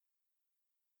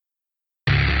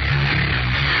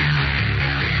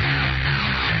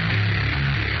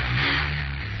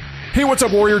Hey, what's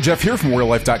up, Warrior? Jeff here from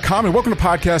WarriorLife.com, and welcome to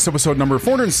podcast episode number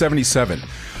 477.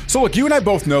 So look, you and I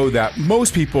both know that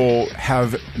most people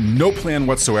have no plan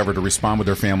whatsoever to respond with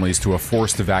their families to a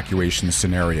forced evacuation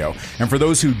scenario. And for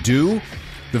those who do,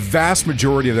 the vast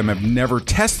majority of them have never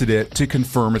tested it to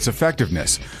confirm its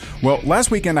effectiveness. Well,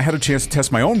 last weekend I had a chance to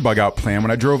test my own bug-out plan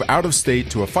when I drove out of state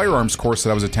to a firearms course that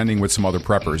I was attending with some other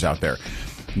preppers out there.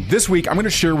 This week, I'm going to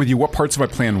share with you what parts of my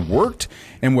plan worked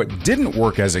and what didn't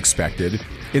work as expected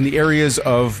in the areas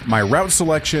of my route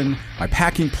selection, my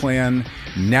packing plan,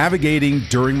 navigating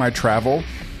during my travel,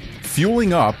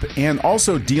 fueling up, and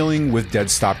also dealing with dead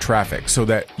stop traffic so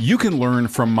that you can learn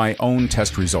from my own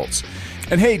test results.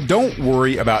 And hey, don't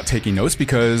worry about taking notes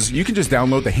because you can just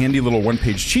download the handy little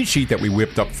one-page cheat sheet that we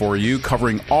whipped up for you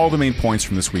covering all the main points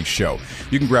from this week's show.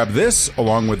 You can grab this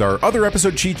along with our other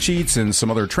episode cheat sheets and some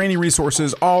other training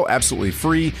resources, all absolutely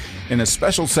free in a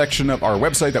special section of our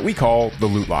website that we call the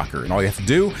Loot Locker. And all you have to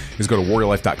do is go to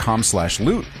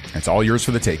warriorlife.com/loot. It's all yours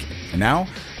for the taking. And now,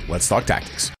 let's talk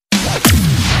tactics.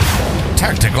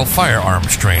 Tactical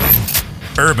firearms training,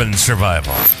 urban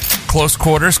survival, close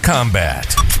quarters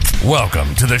combat.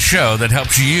 Welcome to the show that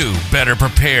helps you better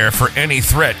prepare for any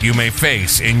threat you may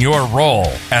face in your role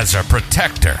as a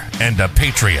protector and a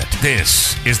patriot.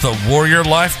 This is the Warrior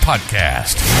Life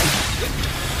Podcast.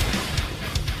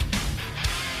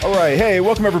 All right. Hey,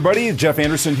 welcome everybody. Jeff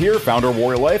Anderson here, founder of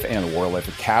Warrior Life and the Warrior Life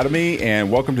Academy.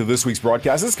 And welcome to this week's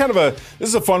broadcast. This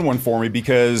is a fun one for me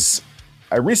because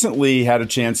I recently had a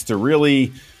chance to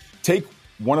really take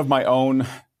one of my own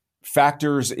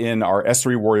factors in our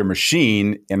S3 Warrior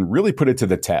machine and really put it to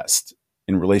the test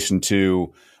in relation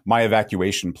to my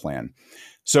evacuation plan.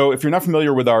 So if you're not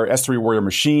familiar with our S3 Warrior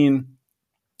machine,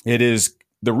 it is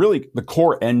the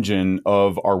core engine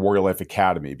of our Warrior Life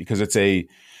Academy because it's a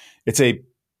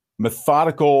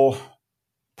methodical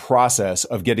process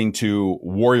of getting to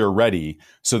warrior ready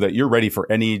so that you're ready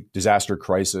for any disaster,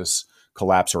 crisis,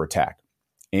 collapse, or attack.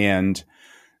 And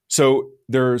so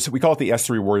we call it the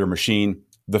S3 Warrior machine.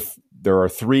 There are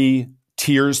three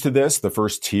tiers to this. The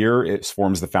first tier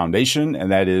forms the foundation,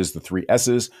 and that is the three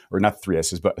S's, or not the three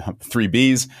S's, but three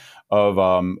B's of.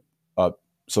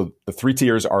 So the three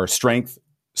tiers are strength,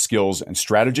 skills, and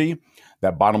strategy.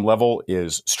 That bottom level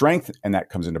is strength, and that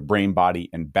comes into brain, body,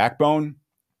 and backbone.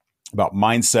 About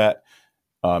mindset,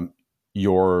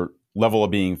 your level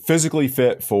of being physically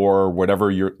fit for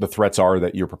whatever the threats are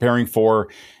that you're preparing for,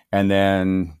 and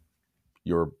then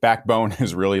your backbone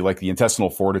is really like the intestinal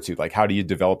fortitude. Like, how do you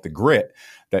develop the grit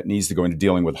that needs to go into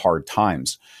dealing with hard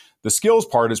times? The skills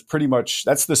part is pretty much,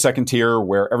 that's the second tier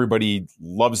where everybody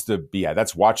loves to be at.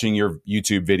 That's watching your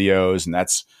YouTube videos, and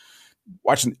that's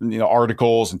watching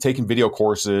articles and taking video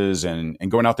courses and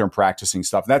going out there and practicing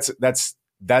stuff. That's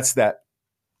that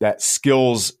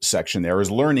skills section there is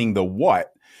learning the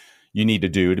what you need to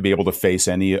do to be able to face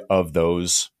any of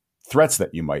those threats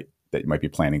that you might be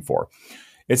planning for.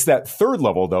 It's that third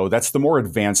level, though, that's the more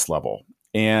advanced level.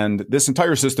 And this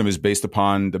entire system is based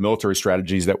upon the military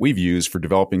strategies that we've used for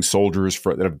developing soldiers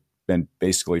that have been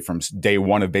basically from day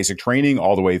one of basic training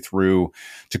all the way through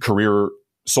to career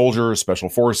soldiers, special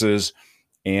forces.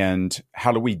 And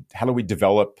how do we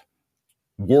develop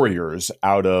warriors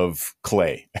out of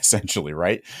clay, essentially,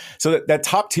 right? So that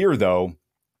top tier, though,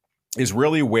 is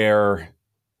really where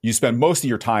you spend most of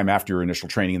your time after your initial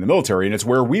training in the military. And it's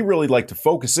where we really like to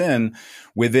focus in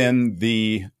within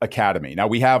the academy. Now,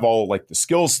 we have all like the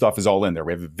skills stuff is all in there.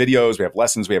 We have videos, we have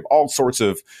lessons, we have all sorts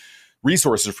of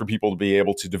resources for people to be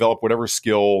able to develop whatever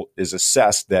skill is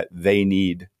assessed that they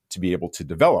need to be able to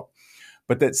develop.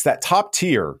 But that's that top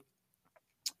tier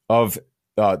of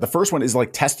the first one is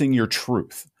like testing your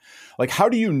truth. Like, how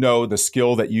do you know the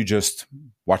skill that you just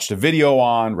watched a video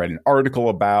on, read an article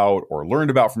about, or learned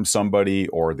about from somebody,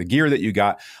 or the gear that you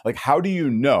got? Like, how do you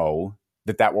know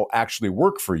that will actually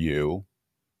work for you?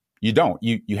 You don't.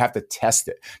 You have to test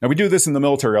it. Now, we do this in the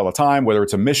military all the time, whether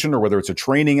it's a mission or whether it's a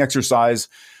training exercise.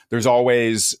 There's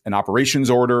always an operations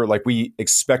order. Like, we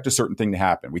expect a certain thing to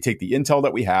happen. We take the intel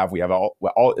that we have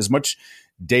all as much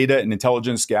data and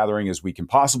intelligence gathering as we can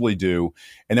possibly do,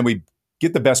 and then we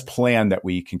get the best plan that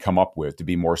we can come up with to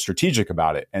be more strategic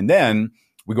about it. And then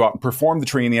we go out and perform the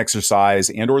training exercise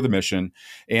and or the mission.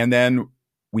 And then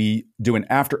we do an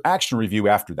after action review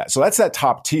after that. So that's that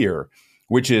top tier,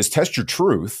 which is test your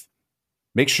truth.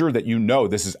 Make sure that you know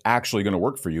this is actually going to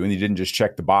work for you. And you didn't just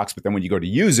check the box, but then when you go to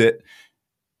use it,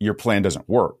 your plan doesn't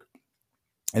work.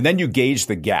 And then you gauge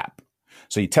the gap.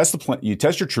 So you test the plan, you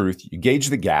test your truth, you gauge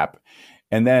the gap.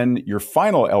 And then your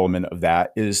final element of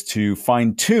that is to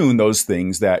fine tune those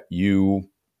things that you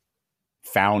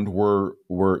found were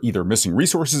either missing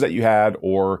resources that you had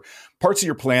or parts of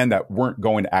your plan that weren't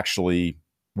going to actually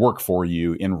work for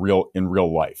you in real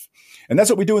life. And that's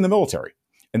what we do in the military.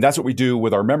 And that's what we do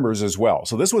with our members as well.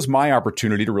 So this was my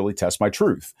opportunity to really test my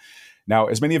truth. Now,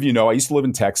 as many of you know, I used to live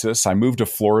in Texas. I moved to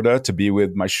Florida to be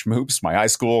with my schmoops, my high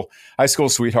school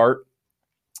sweetheart.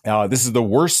 This is the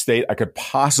worst state I could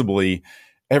possibly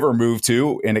ever move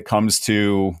to when it comes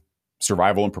to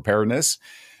survival and preparedness.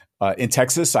 In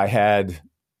Texas, I had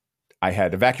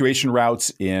evacuation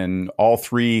routes in all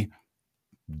three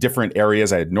different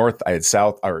areas. I had north, I had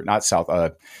south, or not south,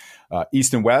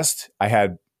 east and west. I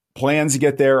had plans to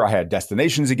get there. I had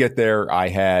destinations to get there. I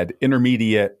had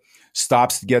intermediate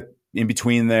stops to get in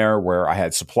between there where I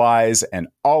had supplies, and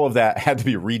all of that had to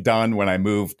be redone when I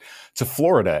moved to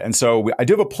Florida. And so I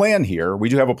do have a plan here. We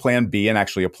do have a plan B and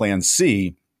actually a plan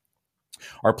C.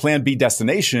 Our plan B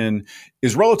destination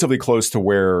is relatively close to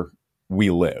where we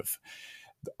live.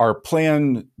 Our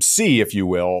plan C, if you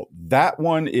will, that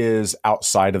one is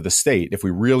outside of the state if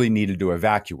we really needed to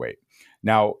evacuate.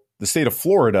 Now, the state of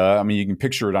Florida, I mean, you can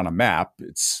picture it on a map.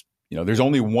 It's, there's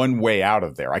only one way out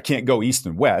of there. I can't go east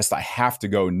and west. I have to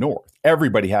go north.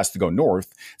 Everybody has to go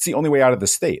north. It's the only way out of the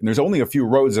state. And there's only a few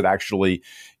roads that actually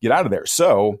get out of there.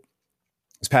 So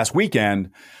this past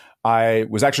weekend, I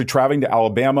was actually traveling to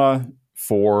Alabama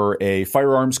for a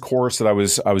firearms course that I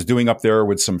was doing up there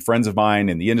with some friends of mine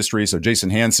in the industry. So Jason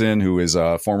Hansen, who is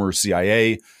a former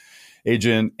CIA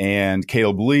agent, and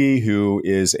Caleb Lee, who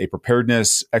is a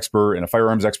preparedness expert and a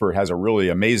firearms expert, has a really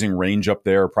amazing range up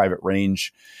there, private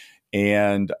range,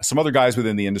 and some other guys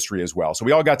within the industry as well. So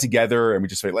we all got together and we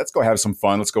just said, let's go have some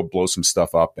fun. Let's go blow some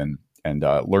stuff up and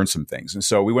learn some things. And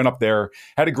so we went up there,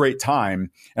 had a great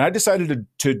time, and I decided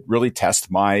to really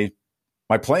test my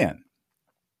plan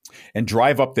and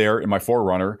drive up there in my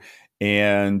 4Runner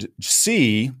and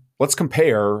see, let's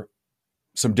compare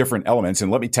some different elements and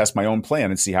let me test my own plan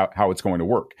and see how it's going to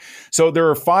work. So there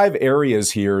are 5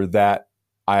 areas here that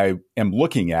I am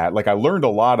looking at, like I learned a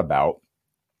lot about,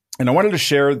 and I wanted to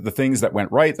share the things that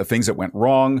went right, the things that went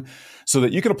wrong, so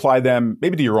that you can apply them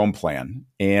maybe to your own plan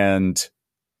and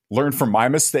learn from my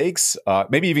mistakes,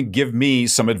 maybe even give me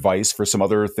some advice for some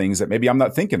other things that maybe I'm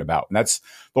not thinking about. And that's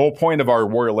the whole point of our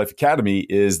Warrior Life Academy,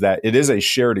 is that it is a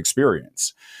shared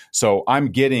experience. So I'm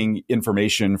getting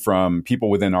information from people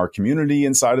within our community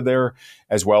inside of there,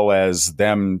 as well as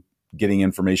them getting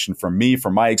information from me,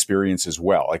 from my experience as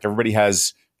well. Like everybody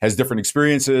has different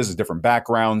experiences, different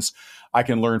backgrounds. I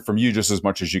can learn from you just as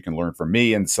much as you can learn from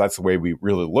me. And so that's the way we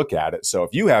really look at it. So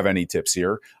if you have any tips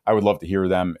here, I would love to hear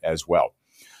them as well.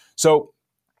 So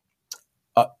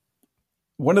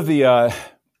one of the,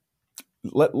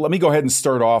 let me go ahead and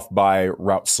start off by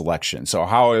route selection. So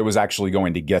how I was actually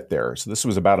going to get there. So this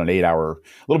was about a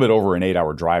little bit over an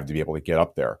 8-hour drive to be able to get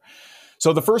up there.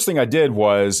 So the first thing I did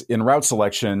was, in route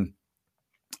selection,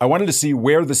 I wanted to see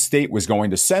where the state was going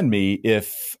to send me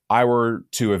if I were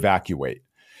to evacuate.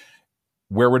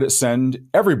 Where would it send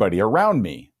everybody around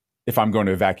me if I'm going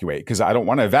to evacuate? Because I don't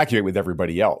want to evacuate with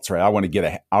everybody else, right? I want to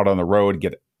get out on the road,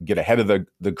 get ahead of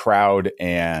the crowd,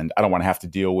 and I don't want to have to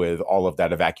deal with all of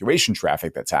that evacuation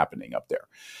traffic that's happening up there.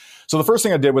 So the first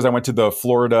thing I did was I went to the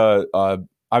Florida.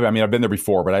 I've been there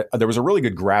before, but there was a really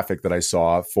good graphic that I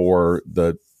saw for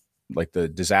the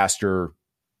disaster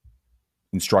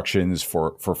instructions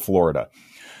for Florida.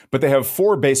 But they have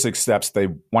 4 basic steps they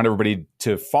want everybody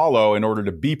to follow in order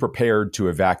to be prepared to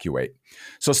evacuate.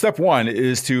 So step 1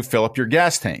 is to fill up your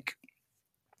gas tank.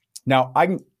 Now,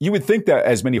 you would think that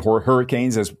as many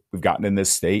hurricanes as we've gotten in this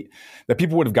state, that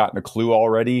people would have gotten a clue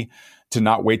already to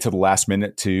not wait till the last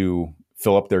minute to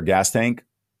fill up their gas tank.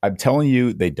 I'm telling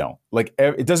you, they don't. Like,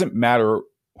 it doesn't matter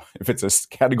if it's a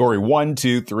category 1,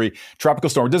 2, 3 tropical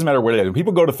storm. It doesn't matter what it is. When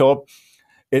people go to fill up,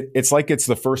 it's like it's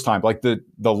the first time. Like the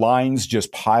lines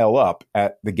just pile up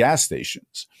at the gas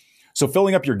stations. So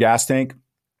filling up your gas tank,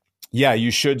 yeah,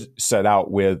 you should set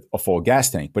out with a full gas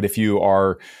tank. But if you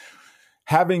are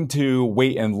having to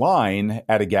wait in line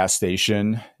at a gas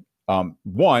station,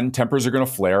 one, tempers are going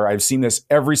to flare. I've seen this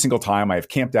every single time. I've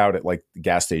camped out at like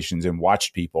gas stations and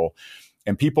watched people.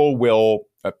 And people will,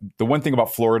 the one thing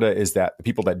about Florida is that the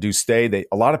people that do stay,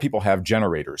 a lot of people have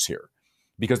generators here,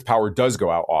 because power does go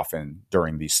out often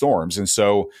during these storms. And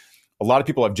so a lot of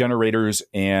people have generators,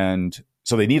 and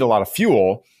so they need a lot of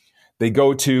fuel. They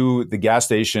go to the gas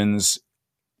stations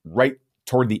right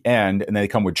toward the end, and they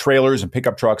come with trailers and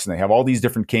pickup trucks, and they have all these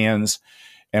different cans.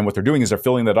 And what they're doing is they're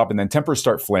filling that up, and then tempers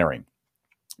start flaring,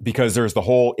 because there's the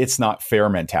whole "it's not fair"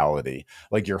 mentality.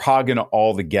 Like, you're hogging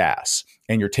all the gas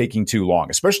and you're taking too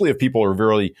long, especially if people are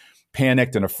really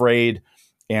panicked and afraid.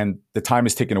 and the time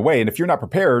is ticking away. And if you're not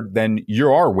prepared, then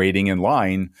you are waiting in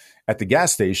line at the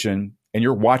gas station and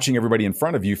you're watching everybody in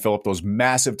front of you fill up those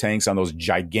massive tanks on those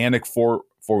gigantic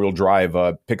four-wheel drive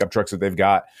pickup trucks that they've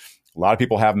got. A lot of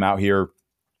people have them out here.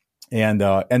 And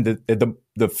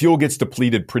the fuel gets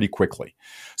depleted pretty quickly.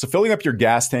 So filling up your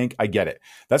gas tank, I get it.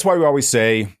 That's why we always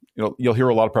say, you'll hear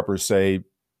a lot of preppers say,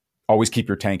 always keep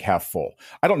your tank half full.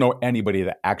 I don't know anybody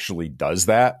that actually does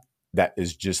that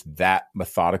is just that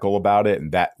methodical about it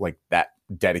and that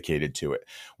dedicated to it.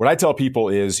 What I tell people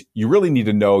is you really need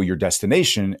to know your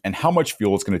destination and how much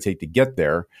fuel it's going to take to get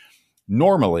there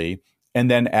normally,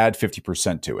 and then add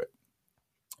 50% to it.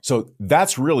 So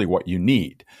that's really what you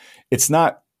need. It's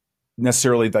not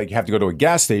necessarily like you have to go to a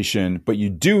gas station, but you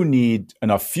do need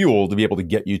enough fuel to be able to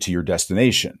get you to your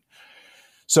destination.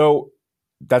 So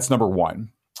that's number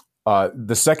one.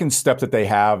 The second step that they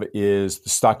have is to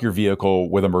stock your vehicle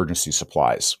with emergency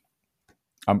supplies.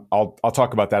 I'll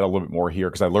talk about that a little bit more here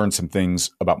because I learned some things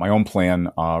about my own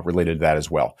plan related to that as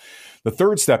well. The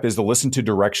third step is to listen to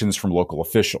directions from local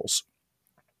officials.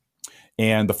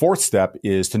 And the fourth step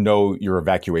is to know your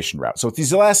evacuation route. So it's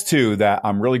these last two that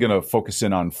I'm really going to focus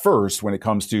in on first when it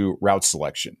comes to route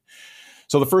selection.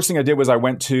 So the first thing I did was I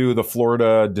went to the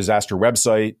Florida disaster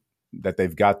website that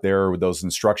they've got there with those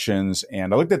instructions,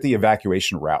 and I looked at the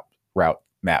evacuation route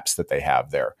maps that they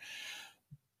have there.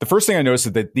 The first thing I noticed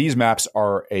is that these maps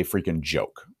are a freaking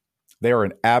joke. They are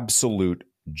an absolute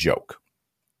joke.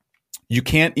 You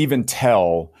can't even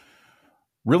tell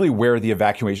really where the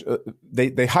evacuation,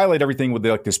 they highlight everything with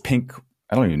like this pink,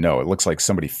 I don't even know, it looks like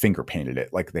somebody finger painted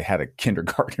it, like they had a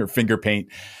kindergartner finger paint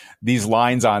these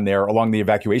lines on there along the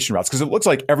evacuation routes, because it looks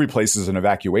like every place is an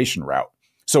evacuation route.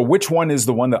 So which one is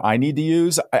the one that I need to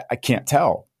use? I can't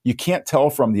tell. You can't tell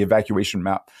from the evacuation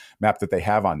map that they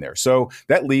have on there. So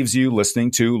that leaves you listening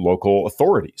to local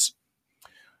authorities.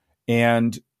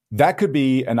 And that could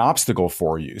be an obstacle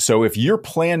for you. So if you're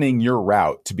planning your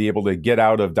route to be able to get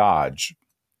out of Dodge,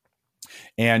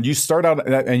 and you start out,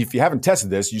 and if you haven't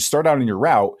tested this, you start out in your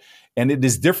route, and it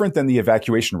is different than the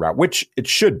evacuation route, which it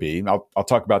should be. I'll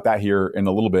talk about that here in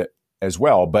a little bit as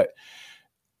well. But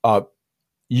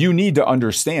you need to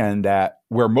understand that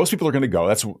where most people are going to go,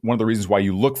 that's one of the reasons why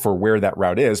you look for where that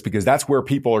route is, because that's where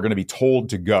people are going to be told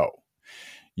to go.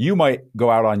 You might go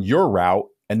out on your route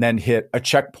and then hit a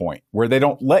checkpoint where they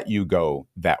don't let you go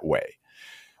that way.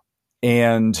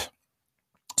 And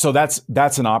so that's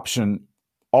an option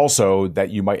also that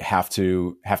you might have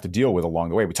to deal with along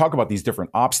the way. We talk about these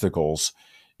different obstacles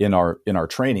in our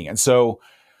training. And so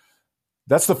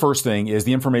that's the first thing, is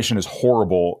the information is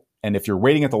horrible. And if you're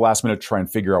waiting at the last minute to try and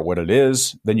figure out what it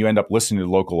is, then you end up listening to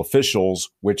local officials,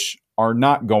 which are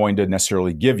not going to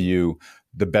necessarily give you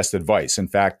the best advice. In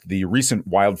fact, the recent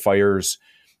wildfires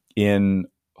in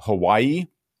Hawaii,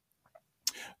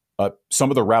 some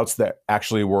of the routes that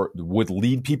actually would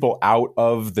lead people out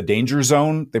of the danger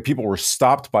zone, that people were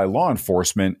stopped by law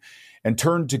enforcement and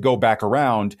turned to go back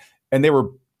around, and they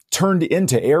were turned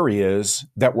into areas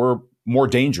that were more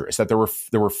dangerous, that there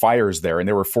were fires there, and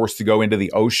they were forced to go into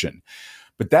the ocean.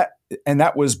 But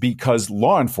that was because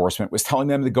law enforcement was telling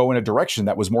them to go in a direction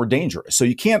that was more dangerous. So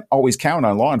you can't always count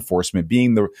on law enforcement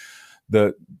being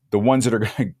the ones that are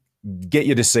going to get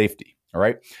you to safety. All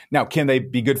right. Now, can they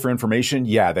be good for information?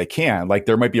 Yeah, they can. Like,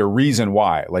 there might be a reason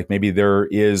why. Like, maybe there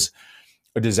is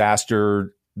a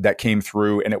disaster that came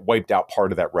through and it wiped out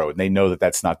part of that road, and they know that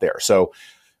that's not there. So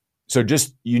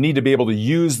just, you need to be able to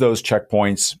use those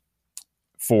checkpoints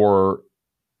for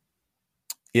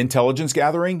intelligence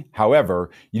gathering. However,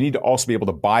 you need to also be able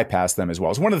to bypass them as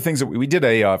well. It's one of the things that we did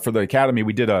for the Academy.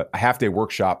 We did a half-day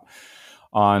workshop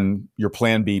on your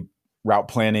Plan B route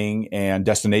planning and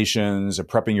destinations and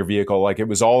prepping your vehicle. Like, it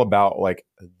was all about like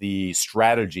the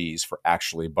strategies for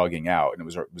actually bugging out. And it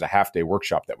was a half-day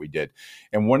workshop that we did.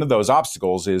 And one of those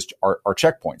obstacles is our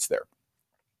checkpoints there.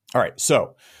 All right.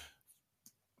 So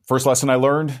first lesson I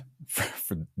learned,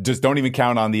 just don't even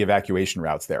count on the evacuation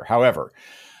routes there. However,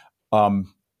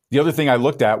 the other thing I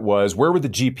looked at was, where would the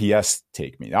GPS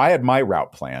take me? Now, I had my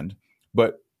route planned,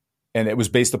 and it was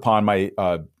based upon my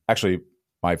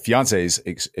fiance's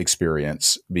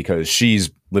experience, because she's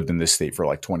lived in this state for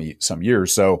like 20 some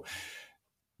years. So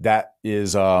that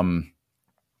is, I'm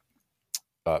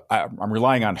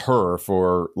relying on her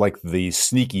for like the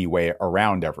sneaky way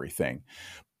around everything.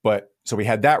 But so we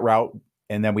had that route,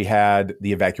 and then we had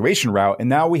the evacuation route, and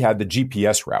now we had the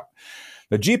GPS route.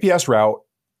 The GPS route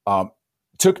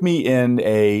took me in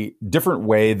a different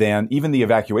way than even the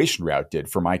evacuation route did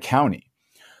for my county.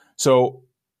 So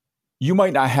you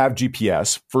might not have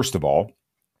GPS, first of all.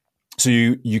 So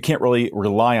you can't really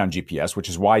rely on GPS, which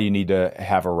is why you need to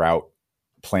have a route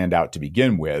planned out to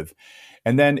begin with.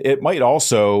 And then it might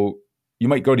also, you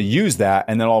might go to use that,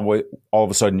 and then all of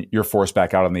a sudden you're forced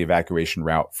back out on the evacuation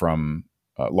route from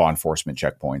law enforcement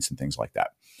checkpoints and things like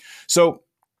that. So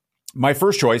my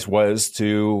first choice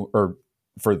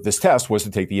for this test was to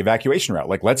take the evacuation route.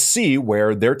 Like, let's see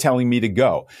where they're telling me to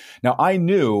go. Now, I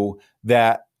knew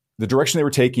that the direction they were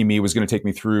taking me was going to take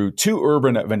me through too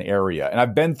urban of an area. And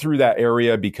I've been through that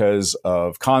area because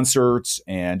of concerts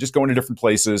and just going to different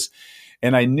places.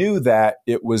 And I knew that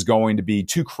it was going to be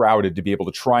too crowded to be able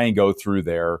to try and go through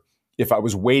there if I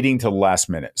was waiting till the last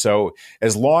minute. So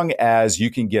as long as you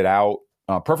can get out,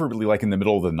 preferably like in the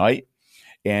middle of the night,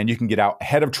 and you can get out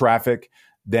ahead of traffic,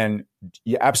 then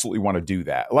you absolutely want to do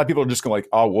that. A lot of people are just going to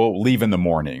oh, we'll leave in the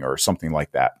morning or something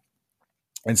like that.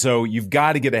 And so you've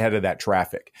got to get ahead of that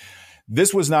traffic.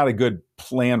 This was not a good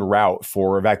planned route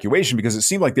for evacuation because it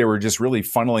seemed like they were just really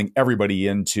funneling everybody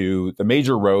into the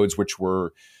major roads, which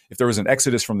were, if there was an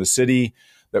exodus from the city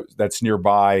that's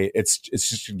nearby, it's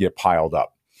just going to get piled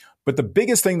up. But the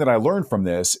biggest thing that I learned from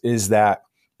this is that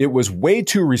it was way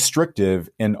too restrictive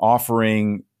in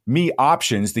offering me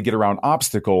options to get around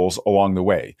obstacles along the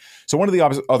way. So one of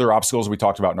the other obstacles we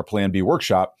talked about in our Plan B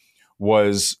workshop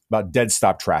was about dead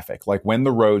stop traffic. Like when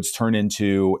the roads turn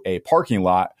into a parking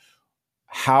lot,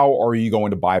 how are you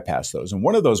going to bypass those? And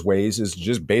one of those ways is to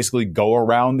just basically go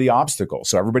around the obstacle.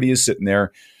 So everybody is sitting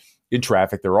there in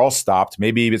traffic. They're all stopped.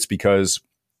 Maybe it's because,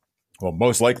 well,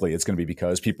 most likely it's going to be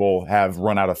because people have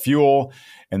run out of fuel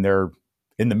and they're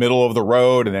in the middle of the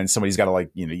road. And then somebody's got to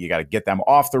you got to get them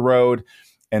off the road.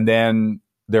 And then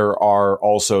there are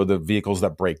also the vehicles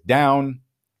that break down.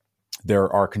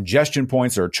 There are congestion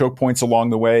points, there are choke points along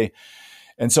the way.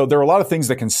 And so there are a lot of things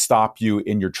that can stop you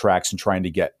in your tracks and trying to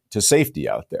get to safety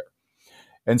out there.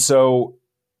 And so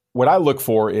what I look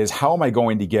for is, how am I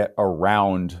going to get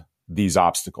around these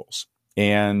obstacles?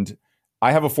 And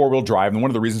I have a 4-wheel drive. And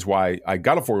one of the reasons why I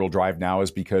got a 4-wheel drive now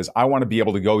is because I want to be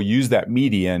able to go use that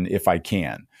median if I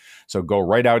can. So go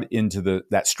right out into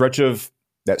that stretch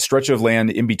of land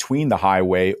in between the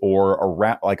highway or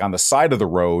around, like on the side of the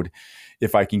road,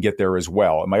 if I can get there as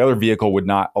well. And my other vehicle would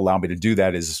not allow me to do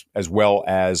that as well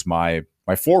as my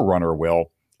 4Runner will.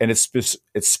 And it's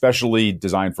specially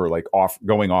designed for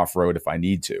going off road if I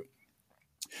need to.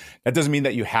 That doesn't mean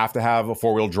that you have to have a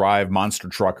 4-wheel drive monster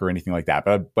truck or anything like that.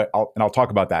 But I'll talk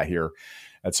about that here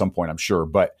at some point, I'm sure.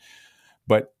 But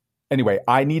anyway,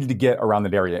 I needed to get around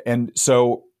that area. And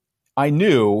so I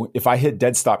knew if I hit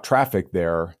dead stop traffic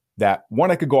there, that one,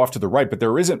 I could go off to the right, but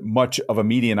there isn't much of a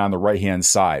median on the right-hand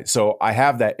side. So I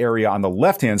have that area on the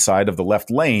left-hand side of the left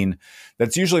lane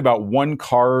that's usually about 1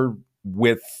 car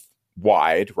width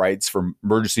wide, right? It's for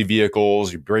emergency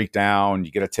vehicles. You break down,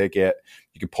 you get a ticket,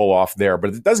 you can pull off there,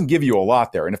 but it doesn't give you a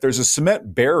lot there. And if there's a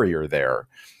cement barrier there,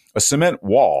 a cement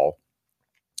wall,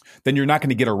 then you're not going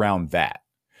to get around that.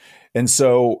 And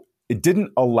so it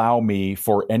didn't allow me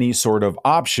for any sort of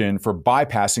option for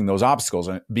bypassing those obstacles.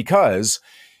 Because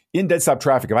in dead stop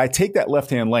traffic, if I take that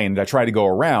left-hand lane and I try to go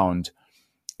around,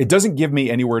 it doesn't give me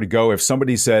anywhere to go if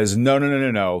somebody says,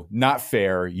 no, not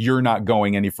fair. You're not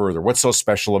going any further. What's so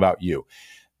special about you?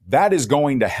 That is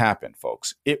going to happen,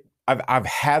 folks. I've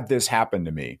had this happen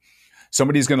to me.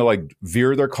 Somebody's going to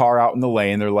veer their car out in the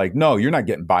lane. They're like, no, you're not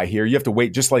getting by here. You have to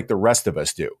wait just like the rest of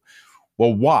us do.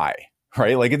 Well, why?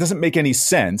 Right? It doesn't make any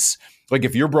sense.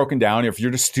 If you're broken down, if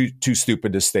you're just too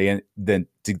stupid to stay in, then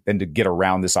to get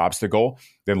around this obstacle,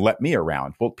 then let me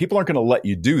around. Well, people aren't going to let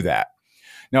you do that.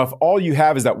 Now, if all you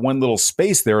have is that one little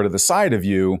space there to the side of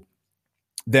you,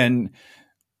 then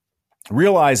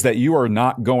realize that you are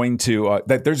not going to,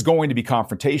 that there's going to be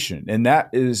confrontation. And that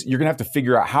is, you're going to have to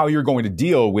figure out how you're going to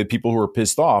deal with people who are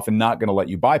pissed off and not going to let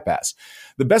you bypass.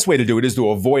 The best way to do it is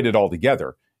to avoid it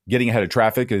altogether. Getting ahead of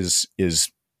traffic is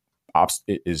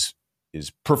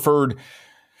preferred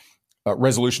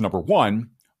resolution number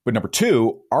one. But number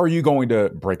two, are you going to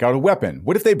break out a weapon?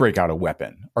 What if they break out a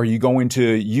weapon? Are you going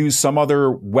to use some other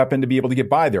weapon to be able to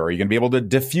get by there? Are you going to be able to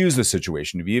diffuse the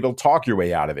situation, to be able to talk your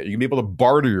way out of it? Are you going to be able to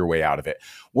barter your way out of it?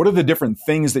 What are the different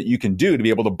things that you can do to be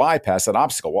able to bypass that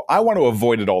obstacle? Well, I want to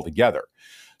avoid it altogether.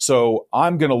 So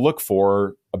I'm going to look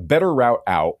for a better route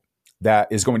out that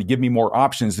is going to give me more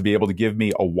options to be able to give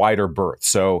me a wider berth.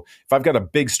 So if I've got a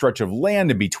big stretch of land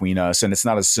in between us and it's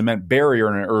not a cement barrier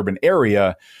in an urban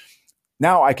area,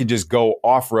 now I can just go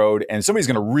off-road and somebody's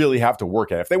going to really have to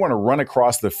work at it. If they want to run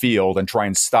across the field and try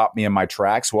and stop me in my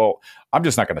tracks, well, I'm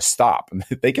just not going to stop.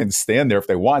 They can stand there if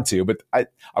they want to, but I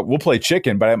will play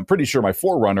chicken, but I'm pretty sure my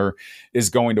 4Runner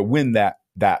is going to win that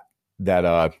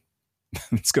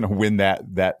it's going to win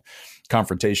that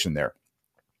confrontation there.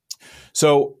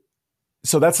 So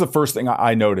So that's the first thing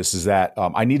I noticed is that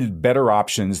I needed better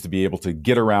options to be able to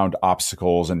get around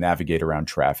obstacles and navigate around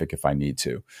traffic if I need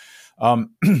to.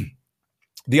 Um,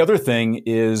 the other thing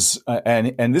is,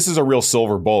 and this is a real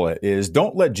silver bullet, is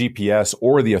don't let GPS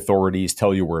or the authorities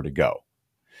tell you where to go.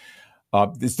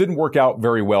 This didn't work out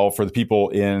very well for the people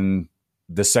in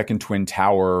the second Twin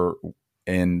Tower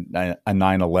in a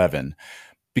 9/11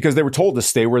 because they were told to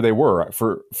stay where they were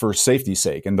for safety's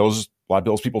sake. And a lot of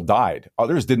those people died.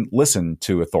 Others didn't listen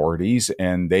to authorities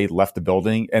and they left the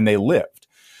building and they lived.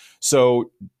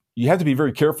 So you have to be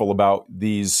very careful about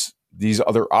these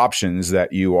other options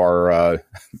that you are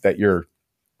that you're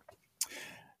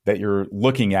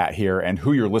looking at here and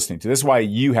who you're listening to. This is why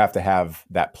you have to have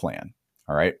that plan.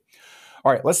 All right.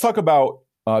 Let's talk about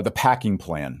the packing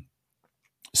plan.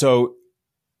 So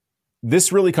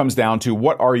this really comes down to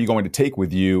what are you going to take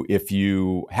with you if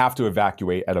you have to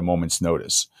evacuate at a moment's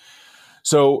notice.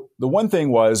 So the one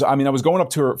thing was, I was going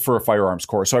up for a firearms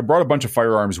course. So I brought a bunch of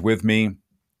firearms with me,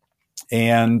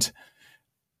 and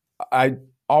I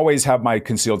always have my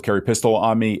concealed carry pistol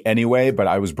on me anyway, but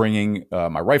I was bringing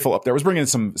my rifle up there. I was bringing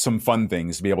some fun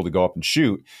things to be able to go up and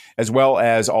shoot, as well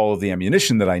as all of the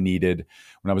ammunition that I needed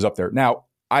when I was up there. Now,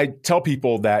 I tell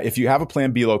people that if you have a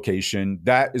plan B location,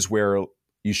 that is where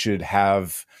you should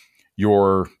have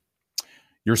your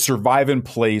survive in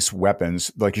place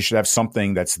weapons. Like you should have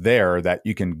something that's there that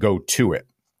you can go to it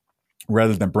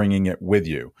rather than bringing it with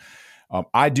you.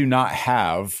 I do not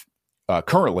have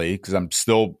currently, because I'm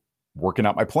still working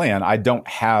out my plan, I don't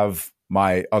have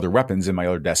my other weapons in my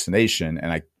other destination,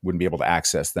 and I wouldn't be able to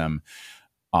access them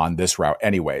on this route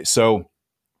anyway. So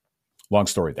long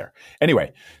story there.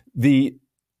 Anyway,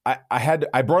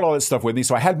 I brought all this stuff with me,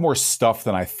 so I had more stuff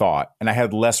than I thought, and I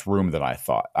had less room than I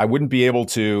thought. I wouldn't be able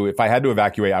to, if I had to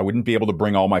evacuate, I wouldn't be able to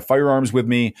bring all my firearms with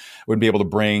me. I wouldn't be able to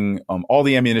bring all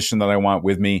the ammunition that I want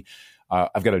with me. We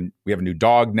have a new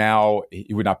dog now.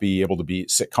 He would not be able to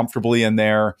sit comfortably in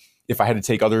there. If I had to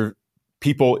take other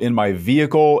people in my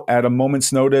vehicle at a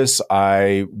moment's notice,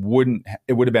 it would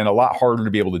have been a lot harder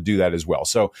to be able to do that as well.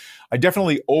 So I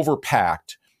definitely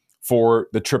overpacked for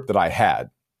the trip that I had.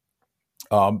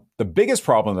 The biggest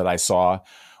problem that I saw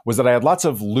was that I had lots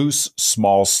of loose,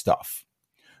 small stuff,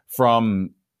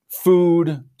 from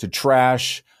food to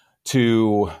trash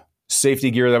to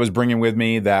safety gear that I was bringing with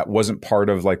me that wasn't part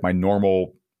of like my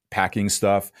normal packing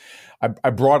stuff.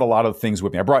 I brought a lot of things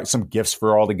with me. I brought some gifts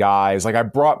for all the guys. Like I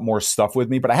brought more stuff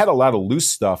with me, but I had a lot of loose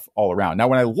stuff all around. Now,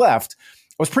 when I left,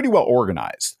 I was pretty well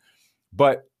organized,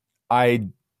 but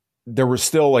there were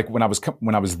still, like when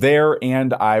I was there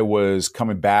and I was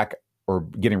coming back or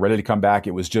getting ready to come back,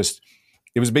 it was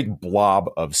a big blob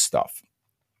of stuff.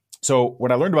 So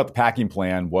what I learned about the packing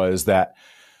plan was that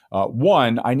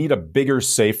one, I need a bigger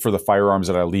safe for the firearms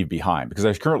that I leave behind, because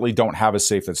I currently don't have a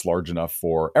safe that's large enough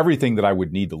for everything that I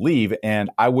would need to leave, and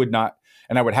I would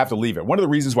have to leave it. One of the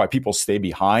reasons why people stay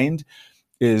behind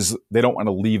is they don't want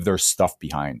to leave their stuff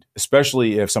behind,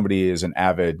 especially if somebody is an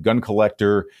avid gun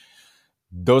collector.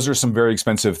 Those are some very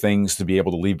expensive things to be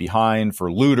able to leave behind for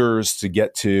looters to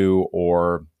get to,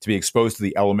 or to be exposed to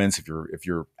the elements if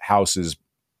your house is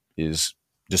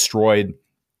destroyed.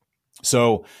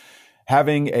 So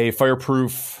having a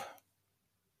fireproof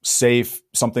safe,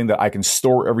 something that I can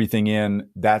store everything in,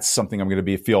 that's something I'm going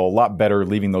to feel a lot better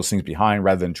leaving those things behind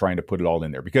rather than trying to put it all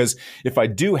in there. Because if I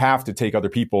do have to take other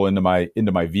people into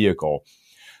my vehicle,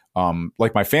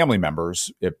 like my family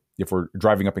members, if we're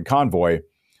driving up in convoy,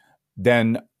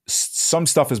 then some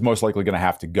stuff is most likely going to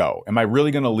have to go. Am I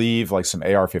really going to leave like some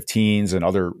AR-15s and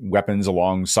other weapons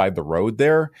alongside the road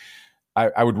there?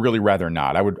 I would really rather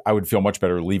not. I would feel much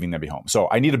better leaving them behind. So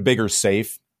I need a bigger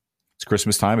safe. It's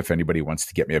Christmas time. If anybody wants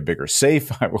to get me a bigger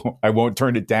safe, I won't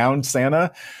turn it down,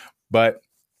 Santa. But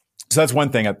so that's one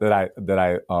thing that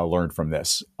I learned from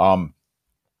this.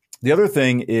 The other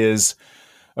thing is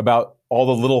about all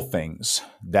the little things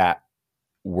that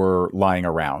were lying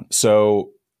around.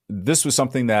 So this was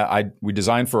something that we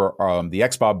designed for the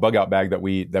Xbob Bugout bag that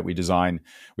we designed.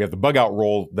 We have the Bugout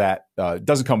roll that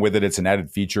doesn't come with it. It's an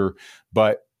added feature,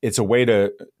 but it's a way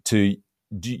to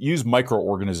use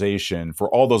micro-organization for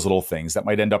all those little things that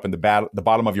might end up in the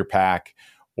bottom of your pack,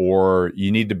 or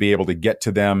you need to be able to get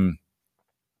to them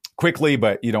quickly,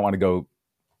 but you don't want to go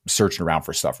searching around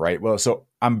for stuff, right? Well, so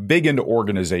I'm big into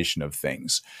organization of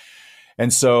things.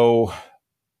 And so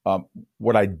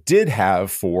what I did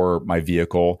have for my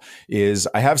vehicle is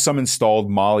I have some installed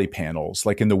Molly panels,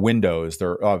 like in the windows.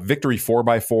 Victory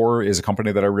 4x4 is a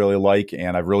company that I really like,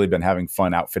 and I've really been having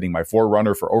fun outfitting my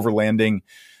 4Runner for overlanding.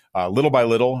 Little by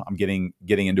little, I'm getting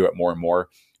into it more and more.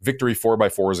 Victory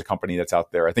 4x4 is a company that's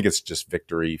out there. I think it's just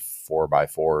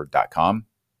victory4x4.com.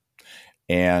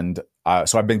 And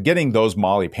so I've been getting those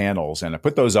MOLLE panels, and I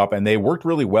put those up, and they worked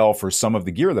really well for some of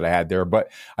the gear that I had there,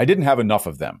 but I didn't have enough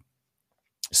of them.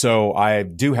 So I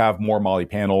do have more MOLLE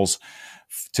panels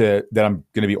that I'm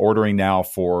going to be ordering now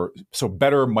for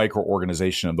better micro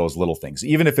organization of those little things.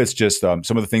 Even if it's just some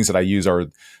of the things that I use are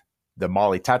the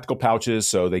MOLLE tactical pouches,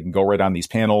 so they can go right on these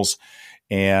panels,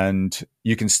 and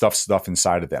you can stuff stuff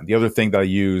inside of them. The other thing that I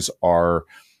use are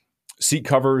seat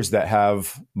covers that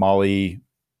have MOLLE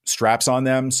straps on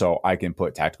them, so I can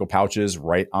put tactical pouches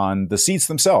right on the seats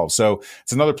themselves. So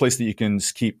it's another place that you can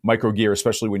keep micro gear,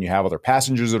 especially when you have other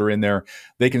passengers that are in there.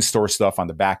 They can store stuff on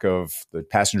the back of the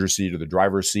passenger seat or the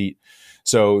driver's seat.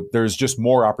 So there's just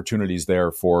more opportunities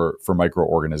there for micro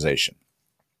organization.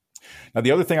 Now,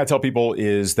 the other thing I tell people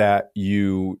is that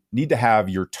you need to have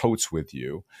your totes with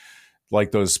you.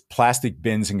 Like those plastic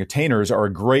bins and containers are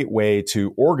a great way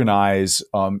to organize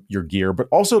your gear, but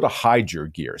also to hide your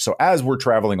gear. So as we're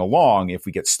traveling along, if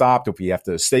we get stopped, if we have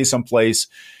to stay someplace,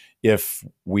 if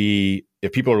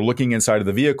people are looking inside of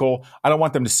the vehicle, I don't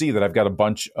want them to see that I've got a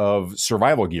bunch of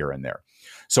survival gear in there.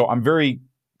 So I'm very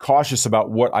cautious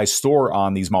about what I store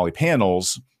on these MOLLE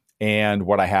panels and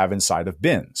what I have inside of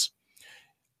bins.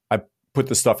 I put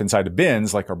the stuff inside of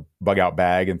bins, like our Bugout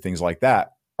bag and things like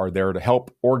that, are there to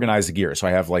help organize the gear. So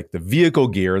I have like the vehicle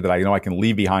gear that I know I can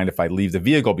leave behind if I leave the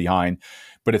vehicle behind,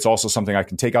 but it's also something I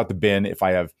can take out the bin if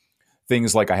I have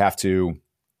things like I have to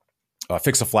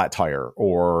fix a flat tire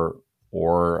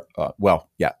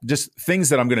just things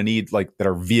that I'm going to need, like that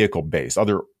are vehicle based,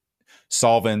 other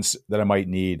solvents that I might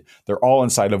need. They're all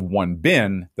inside of one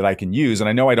bin that I can use. And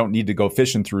I know I don't need to go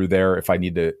fishing through there if I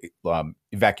need to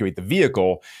evacuate the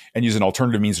vehicle and use an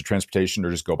alternative means of transportation or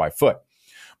just go by foot.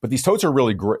 But these totes are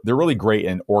really great. They're really great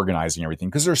in organizing everything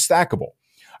because they're stackable.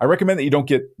 I recommend that you don't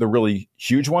get the really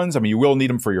huge ones. I mean, you will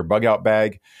need them for your Bugout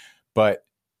bag, but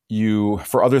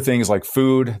for other things like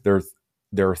food,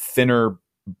 they're thinner,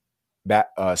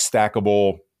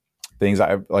 stackable things.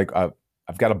 I've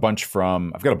got a bunch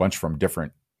from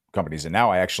different companies, and now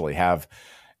I actually have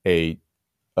a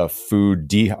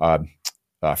food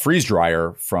freeze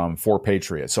dryer from 4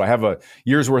 Patriots. So I have a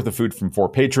year's worth of food from 4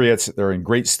 Patriots. They're in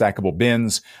great stackable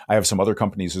bins. I have some other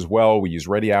companies as well. We use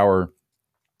Ready Hour.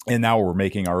 And now we're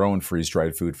making our own freeze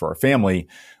dried food for our family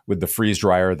with the freeze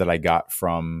dryer that I got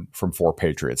from 4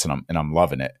 Patriots. And I'm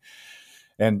loving it.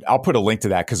 And I'll put a link to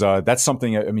that because that's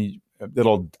something, I mean,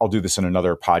 I'll do this in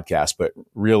another podcast, but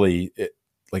really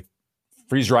like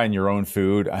freeze drying your own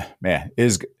food,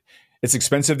 it's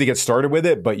expensive to get started with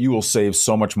it, but you will save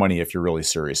so much money if you're really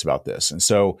serious about this. And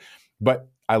so, but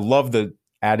I love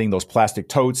adding those plastic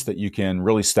totes that you can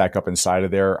really stack up inside of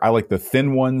there. I like the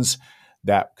thin ones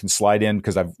that can slide in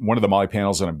because one of the MOLLE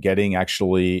panels that I'm getting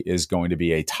actually is going to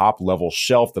be a top level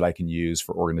shelf that I can use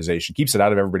for organization. Keeps it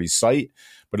out of everybody's sight,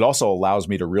 but it also allows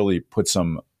me to really put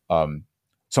some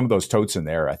of those totes in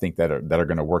there. I think that are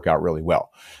going to work out really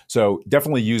well. So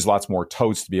definitely use lots more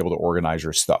totes to be able to organize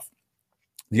your stuff.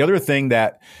 The other thing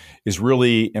that is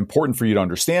really important for you to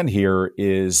understand here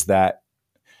is that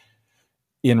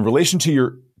in relation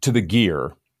to the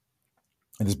gear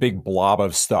and this big blob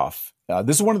of stuff,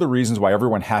 this is one of the reasons why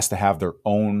everyone has to have their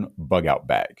own Bugout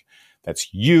bag.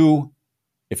 That's you.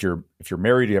 If you're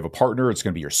married, you have a partner, it's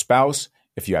going to be your spouse.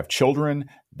 If you have children,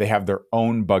 they have their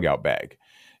own Bugout bag.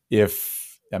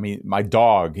 My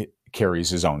dog carries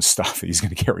his own stuff. He's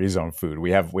going to carry his own food.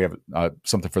 We have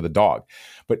something for the dog,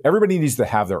 but everybody needs to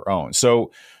have their own.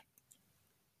 So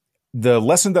the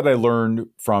lesson that I learned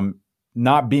from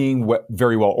not being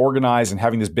very well organized and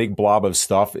having this big blob of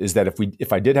stuff is that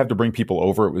if I did have to bring people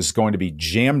over, it was going to be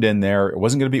jammed in there. It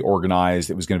wasn't going to be organized.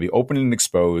 It was going to be open and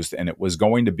exposed, and it was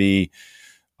going to be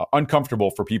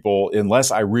uncomfortable for people unless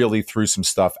I really threw some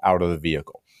stuff out of the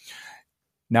vehicle.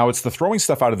 Now, it's the throwing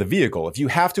stuff out of the vehicle. If you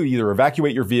have to either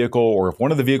evacuate your vehicle or if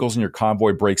one of the vehicles in your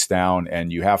convoy breaks down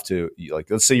and you have to,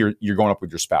 let's say you're going up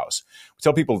with your spouse. We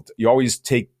tell people you always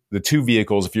take the two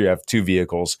vehicles. If you have two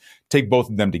vehicles, take both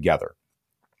of them together.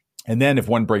 And then if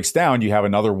one breaks down, you have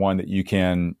another one that you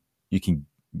can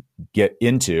get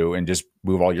into and just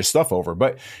move all your stuff over.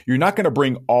 But you're not going to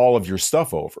bring all of your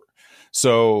stuff over.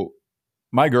 So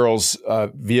my girl's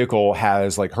vehicle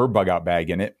has like her Bugout bag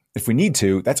in it. If we need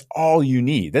to, that's all you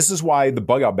need. This is why the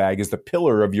Bugout bag is the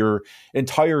pillar of your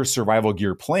entire survival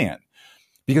gear plan,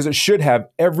 because it should have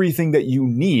everything that you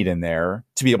need in there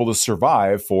to be able to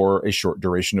survive for a short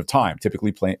duration of time.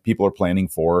 Typically, people are planning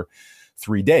for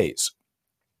 3 days.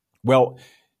 Well,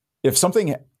 if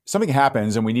something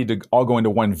happens and we need to all go into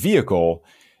one vehicle,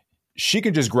 she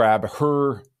can just grab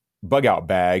her Bugout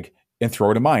bag and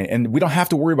throw it in mine. And we don't have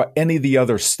to worry about any of the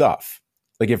other stuff.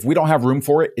 Like if we don't have room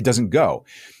for it, it doesn't go.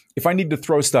 if I need to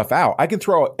throw stuff out, I can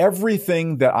throw out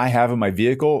everything that I have in my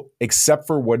vehicle except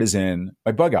for what is in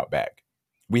my bug out bag.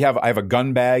 I have a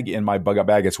gun bag in my bug out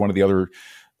bag. It's one of the other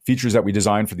features that we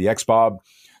designed for the XBOB.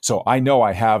 So I know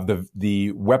I have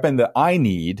the weapon that I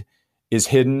need is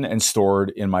hidden and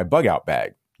stored in my bug out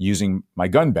bag using my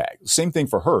gun bag. Same thing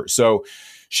for her. So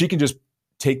she can just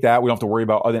take that. We don't have to worry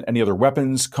about any other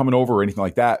weapons coming over or anything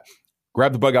like that.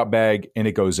 Grab the bug out bag and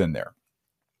it goes in there.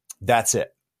 That's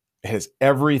it. It has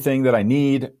everything that I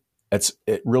need.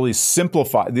 It really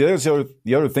simplifies.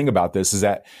 The other thing about this is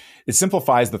that it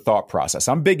simplifies the thought process.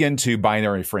 I'm big into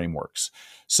binary frameworks.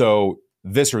 So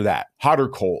this or that, hot or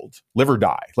cold, live or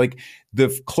die. Like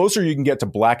the closer you can get to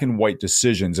black and white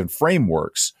decisions and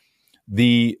frameworks,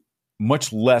 the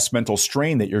much less mental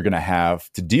strain that you're going to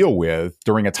have to deal with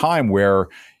during a time where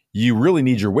you really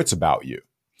need your wits about you.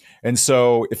 And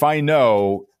so if I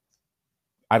know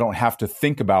I don't have to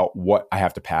think about what I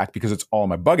have to pack because it's all in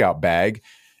my bug out bag,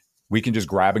 we can just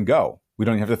grab and go. We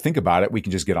don't even have to think about it. We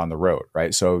can just get on the road,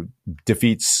 right? So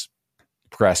defeats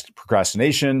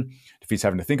procrastination, defeats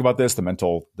having to think about this, the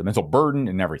mental burden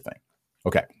and everything.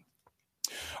 Okay.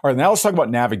 All right. Now let's talk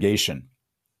about navigation.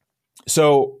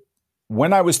 So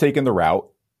when I was taking the route,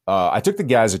 I took the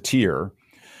Gazetteer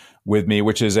with me,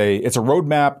 which is it's a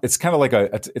roadmap. It's kind of like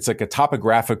it's like a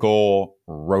topographical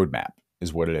roadmap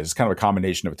is what it is. It's kind of a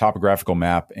combination of a topographical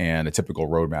map and a typical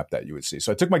roadmap that you would see.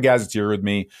 So I took my Gazetteer with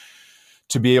me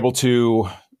to be able to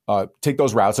take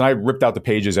those routes. And I ripped out the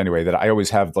pages anyway, that I always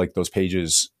have like those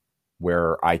pages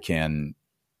where I can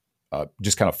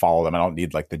just kind of follow them. I don't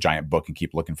need like the giant book and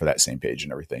keep looking for that same page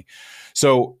and everything.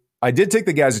 So I did take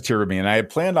the Gazetteer with me, and I had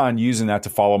planned on using that to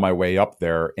follow my way up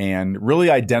there and really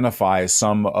identify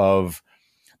some of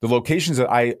the locations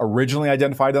that I originally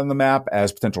identified on the map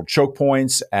as potential choke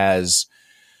points, as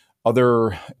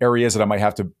other areas that I might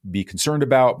have to be concerned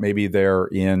about. Maybe they're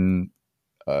in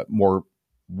more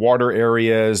water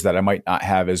areas that I might not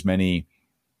have as many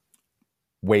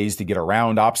ways to get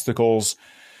around obstacles.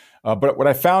 But what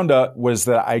I found was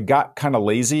that I got kind of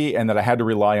lazy and that I had to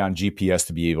rely on GPS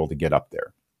to be able to get up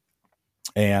there.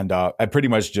 And I pretty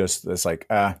much just, it's like,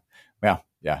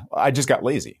 yeah, I just got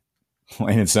lazy,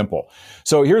 plain and simple.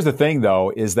 So here's the thing,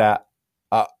 though, is that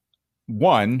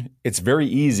one, it's very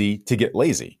easy to get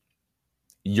lazy.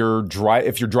 If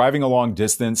you're driving a long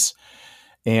distance,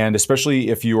 and especially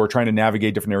if you are trying to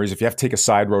navigate different areas, if you have to take a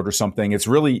side road or something, it's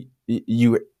really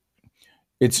easy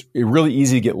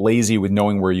to get lazy with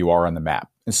knowing where you are on the map.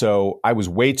 And so I was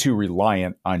way too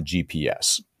reliant on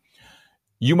GPS.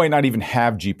 You might not even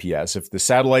have GPS. If the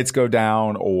satellites go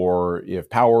down or if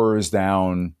power is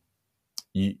down,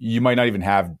 you might not even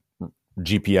have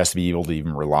GPS to be able to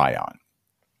even rely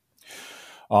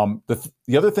on.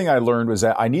 The other thing I learned was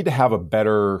that I need to have a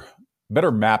better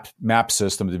map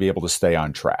system to be able to stay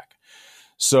on track.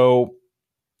 So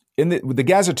with the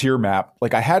Gazetteer map,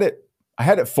 like I had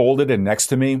it folded and next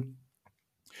to me,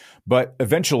 but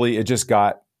eventually it just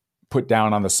got put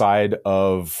down on the side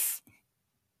of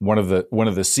one of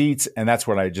the seats, and that's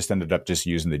when I just ended up just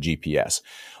using the GPS.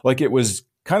 Like it was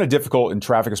kind of difficult in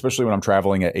traffic, especially when I'm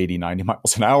traveling at 80, 90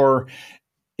 miles an hour.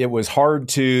 It was hard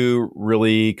to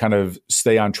really kind of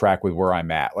stay on track with where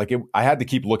I'm at. Like I had to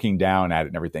keep looking down at it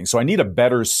and everything. So I need a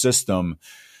better system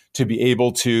to be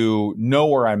able to know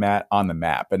where I'm at on the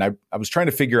map. And I was trying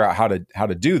to figure out how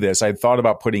to do this. I had thought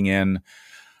about putting in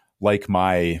like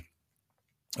my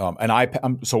an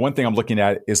iPad. So one thing I'm looking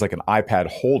at is like an iPad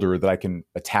holder that I can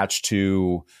attach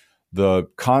to the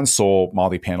console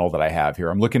MOLLE panel that I have here.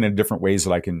 I'm looking at different ways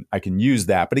that I can use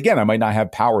that. But again, I might not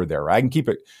have power there. I can keep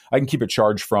it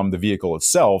charged from the vehicle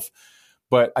itself,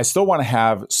 but I still want to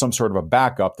have some sort of a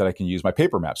backup that I can use my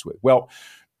paper maps with. Well,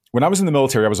 when I was in the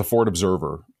military, I was a forward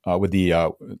observer with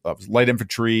the light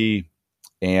infantry.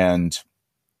 And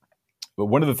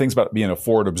one of the things about being a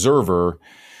forward observer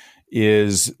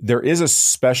is there is a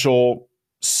special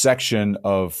section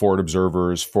of forward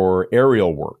observers for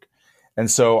aerial work.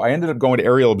 And so I ended up going to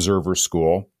aerial observer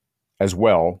school as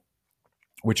well,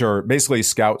 which are basically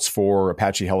scouts for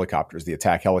Apache helicopters, the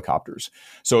attack helicopters.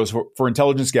 So it's for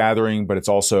intelligence gathering, but it's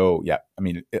also,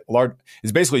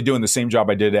 it's basically doing the same job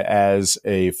I did as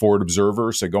a forward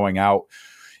observer. So going out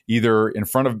either in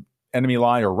front of enemy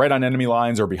line or right on enemy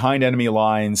lines or behind enemy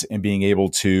lines and being able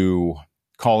to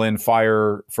call in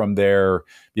fire from there,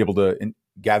 be able to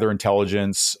gather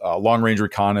intelligence, long range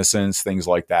reconnaissance, things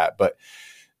like that. But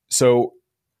so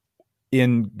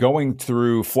in going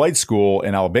through flight school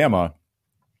in Alabama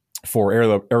for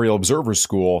aerial observer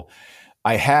school,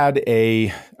 I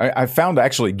found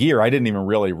actually gear I didn't even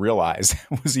really realize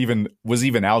was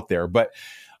even out there. But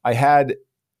I had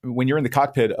when you're in the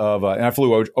cockpit of, and I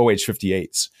flew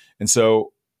OH-58s. And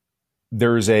so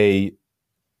there's it's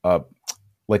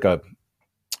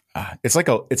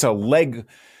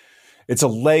a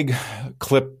leg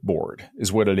clipboard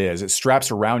is what it is. It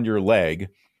straps around your leg.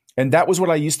 And that was what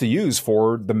I used to use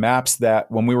for the maps that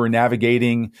when we were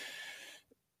navigating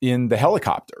in the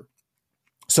helicopter.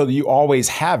 So that you always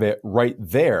have it right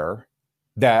there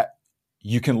that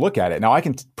you can look at it. Now I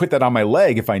can put that on my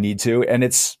leg if I need to, and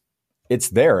it's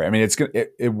there. I mean,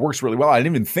 it works really well. I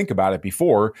didn't even think about it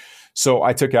before. So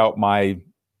I took out my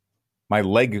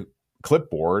leg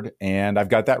clipboard and I've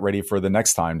got that ready for the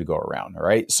next time to go around. All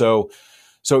right. So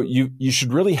you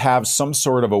should really have some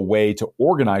sort of a way to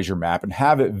organize your map and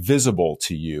have it visible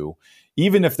to you,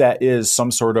 even if that is some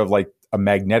sort of like a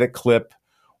magnetic clip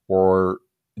or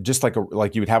just like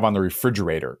you would have on the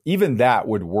refrigerator. Even that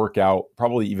would work out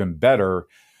probably even better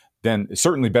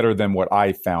certainly better than what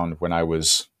I found when I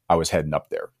was heading up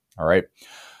there. All right.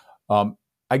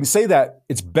 I can say that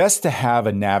it's best to have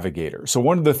a navigator. So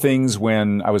one of the things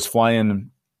when I was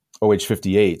flying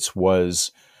OH-58s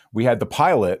was we had the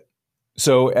pilot.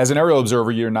 So as an aerial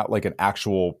observer, you're not like an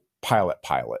actual pilot.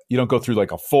 You don't go through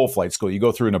like a full flight school. You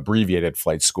go through an abbreviated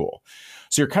flight school.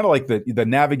 So you're kind of like the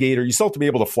navigator. You still have to be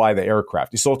able to fly the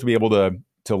aircraft. You still have to be able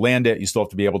to land it. You still have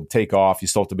to be able to take off. You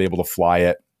still have to be able to fly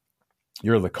it.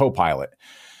 You're the co-pilot,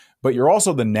 but you're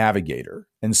also the navigator.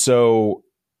 And so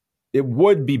it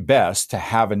would be best to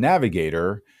have a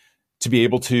navigator to be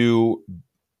able to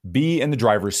be in the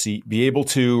driver's seat, be able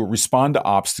to respond to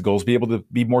obstacles, be able to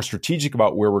be more strategic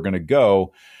about where we're going to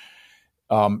go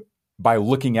by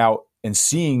looking out and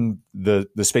seeing the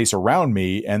space around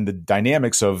me and the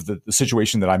dynamics of the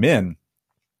situation that I'm in.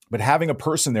 But having a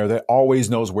person there that always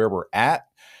knows where we're at,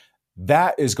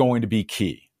 that is going to be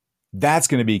key. That's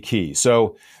going to be key.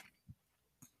 So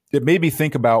it made me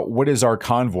think about what is our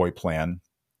convoy plan?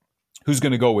 Who's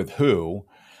going to go with who?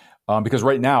 Because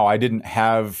right now I didn't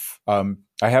have, I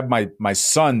have my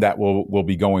son that will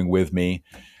be going with me,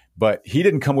 but he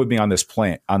didn't come with me on this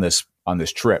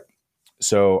trip.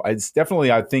 So it's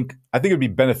definitely, I think it'd be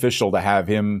beneficial to have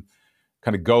him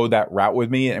kind of go that route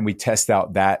with me and we test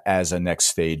out that as a next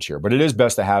stage here. But it is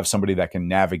best to have somebody that can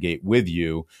navigate with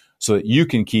you so that you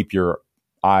can keep your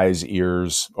eyes,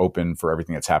 ears open for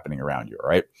everything that's happening around you. All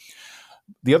right.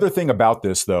 The other thing about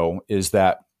this though, is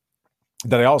that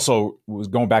I also was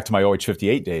going back to my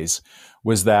OH-58 days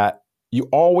was that you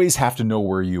always have to know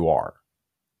where you are.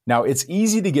 Now it's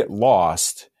easy to get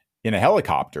lost in a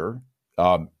helicopter.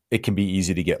 It can be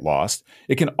easy to get lost.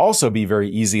 It can also be very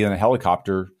easy in a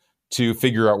helicopter to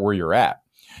figure out where you're at.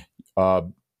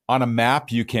 On a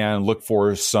map, you can look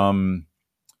for some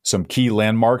key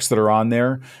landmarks that are on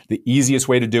there. The easiest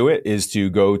way to do it is to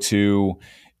go to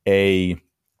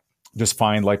just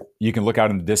find like you can look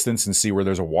out in the distance and see where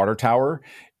there's a water tower,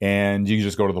 and you can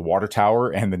just go to the water tower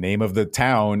and the name of the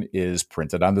town is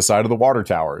printed on the side of the water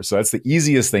tower. So that's the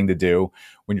easiest thing to do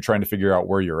when you're trying to figure out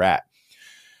where you're at.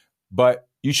 But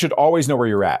you should always know where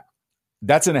you're at.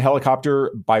 That's in a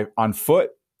helicopter on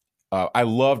foot. I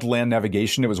loved land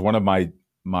navigation. It was one of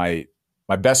my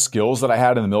best skills that I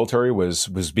had in the military was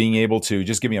being able to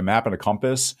just give me a map and a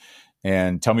compass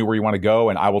and tell me where you want to go,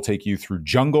 and I will take you through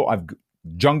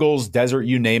jungles, desert,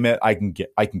 you name it. I can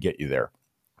get you there.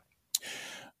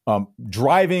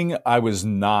 Driving, I was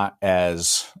not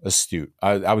as astute.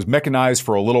 I was mechanized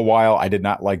for a little while. I did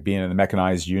not like being in a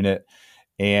mechanized unit,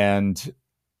 and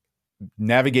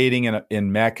navigating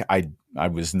in mech, I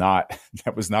was not.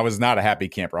 I was not a happy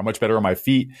camper. I'm much better on my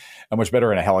feet. I'm much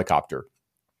better in a helicopter.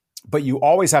 But you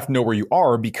always have to know where you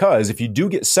are, because if you do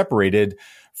get separated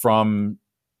from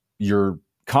your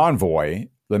convoy,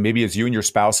 then maybe it's you and your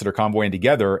spouse that are convoying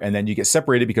together, and then you get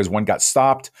separated because one got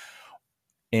stopped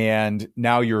and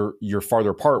now you're farther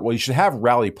apart. Well, you should have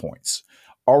rally points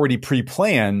already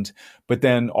pre-planned, but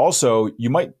then also you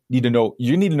need to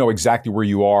know exactly where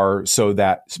you are so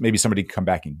that maybe somebody can come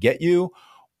back and get you,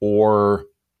 or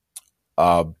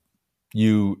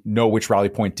you know which rally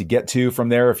point to get to from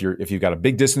there if you've got a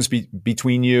big distance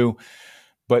between you.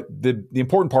 But the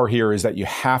important part here is that you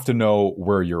have to know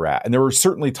where you're at. And there were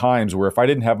certainly times where if I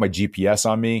didn't have my GPS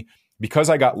on me, because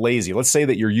I got lazy, let's say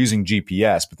that you're using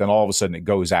GPS, but then all of a sudden it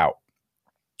goes out.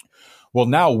 Well,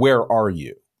 now where are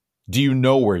you? Do you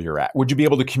know where you're at? Would you be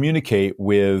able to communicate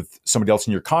with somebody else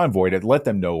in your convoy to let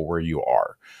them know where you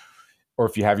are? Or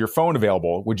if you have your phone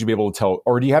available, would you be able to tell,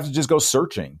 or do you have to just go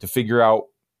searching to figure out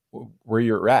where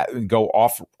you're at and go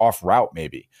off route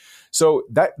maybe? So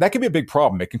that can be a big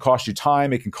problem. It can cost you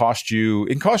time. It can cost you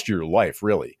your life,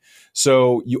 really.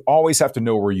 So you always have to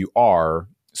know where you are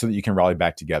so that you can rally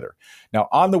back together. Now,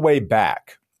 on the way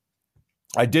back,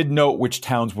 I did note which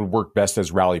towns would work best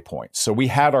as rally points. So we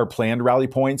had our planned rally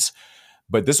points,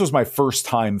 but this was my first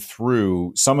time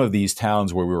through some of these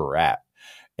towns where we were at.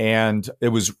 And it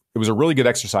was a really good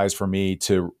exercise for me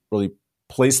to really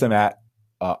place them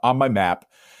on my map.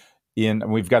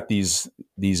 And we've got these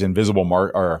invisible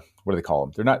or what do they call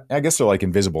them? They're not, I guess they're like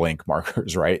invisible ink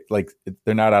markers, right? Like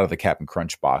they're not out of the Captain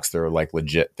Crunch box. They're like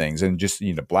legit things and just,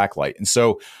 black light. And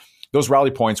so those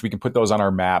rally points, we can put those on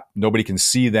our map. Nobody can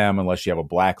see them unless you have a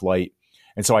black light.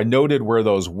 And so I noted where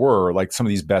those were, like some of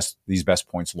these best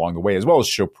points along the way, as well as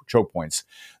choke points.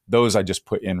 Those I just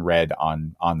put in red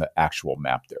on the actual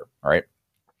map there. All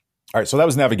right, so that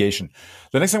was navigation.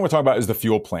 The next thing we'll talk about is the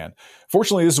fuel plan.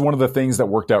 Fortunately, this is one of the things that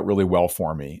worked out really well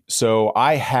for me. So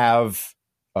I have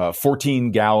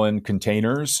 14-gallon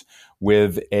containers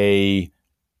with a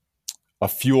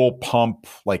fuel pump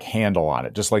like handle on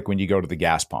it, just like when you go to the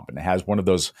gas pump, and it has one of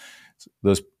those,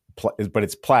 but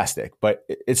it's plastic, but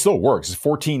it still works. It's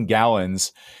 14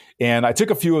 gallons. And I took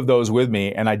a few of those with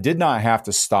me, and I did not have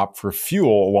to stop for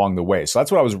fuel along the way. So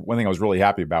that's one thing I was really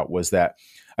happy about, was that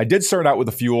I did start out with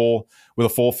a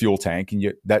full fuel tank,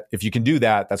 and that if you can do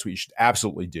that, that's what you should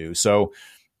absolutely do. So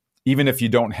even if you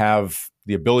don't have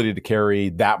the ability to carry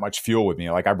that much fuel with me,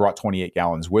 like I brought 28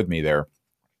 gallons with me there,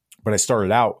 but I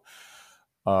started out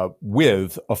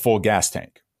with a full gas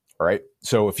tank. All right.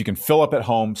 So if you can fill up at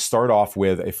home, start off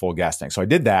with a full gas tank. So I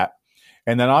did that.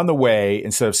 And then on the way,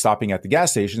 instead of stopping at the gas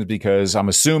stations, because I'm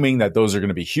assuming that those are going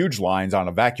to be huge lines on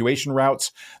evacuation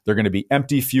routes, they're going to be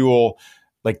empty fuel.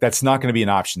 Like that's not going to be an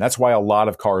option. That's why a lot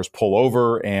of cars pull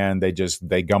over and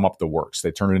they gum up the works.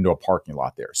 They turn it into a parking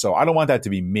lot there. So I don't want that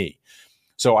to be me.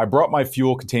 So I brought my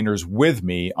fuel containers with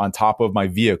me on top of my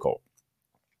vehicle.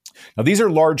 Now these are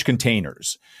large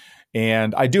containers,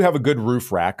 and I do have a good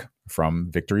roof rack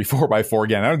from Victory 4x4.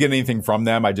 Again, I don't get anything from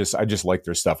them. I just like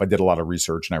their stuff. I did a lot of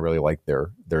research and I really like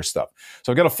their stuff.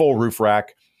 So I've got a full roof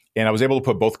rack, and I was able to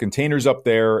put both containers up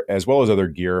there as well as other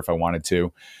gear if I wanted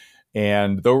to.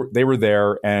 And they were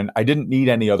there, and I didn't need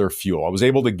any other fuel. I was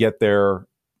able to get there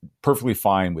perfectly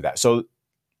fine with that. So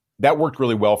that worked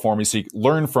really well for me. So you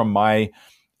learn from my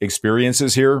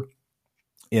experiences here,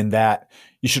 in that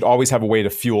you should always have a way to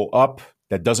fuel up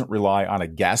that doesn't rely on a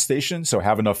gas station. So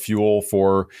have enough fuel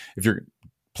for, if you're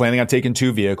planning on taking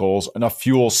 2 vehicles, enough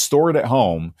fuel stored at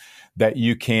home that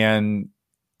you can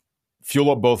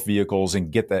fuel up both vehicles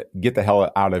and get the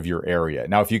hell out of your area.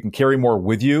 Now, if you can carry more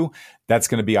with you, that's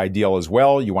going to be ideal as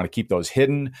well. You want to keep those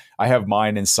hidden. I have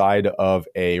mine inside of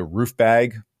a roof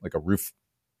bag, like a roof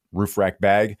rack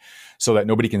bag, so that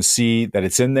nobody can see that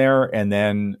it's in there. And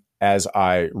then as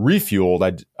I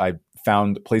refueled, I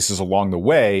found places along the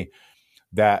way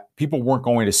that people weren't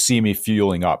going to see me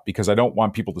fueling up, because I don't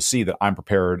want people to see that I'm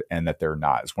prepared and that they're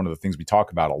not. It's one of the things we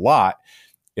talk about a lot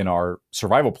in our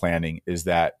survival planning, is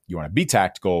that you want to be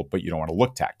tactical, but you don't want to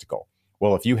look tactical.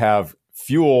 Well, if you have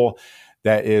fuel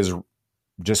that is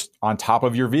just on top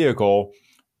of your vehicle,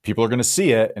 people are going to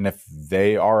see it. And if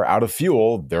they are out of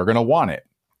fuel, they're going to want it.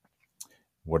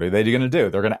 What are they going to do?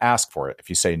 They're going to ask for it. If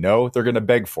you say no, they're going to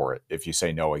beg for it. If you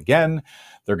say no again,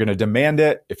 they're going to demand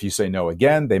it. If you say no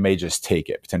again, they may just take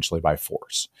it, potentially by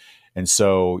force. And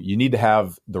so you need to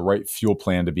have the right fuel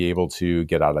plan to be able to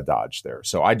get out of Dodge there.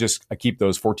 So I keep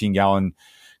those 14-gallon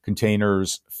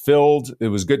containers filled. It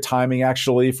was good timing,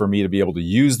 actually, for me to be able to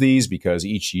use these, because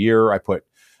each year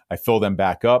I fill them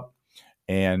back up,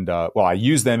 and I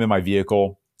use them in my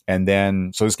vehicle. And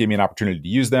then, so this gave me an opportunity to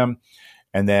use them.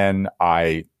 And then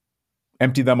I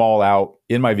empty them all out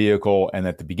in my vehicle. And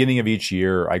at the beginning of each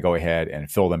year, I go ahead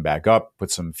and fill them back up,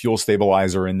 put some fuel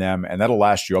stabilizer in them, and that'll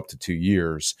last you up to 2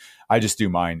 years. I just do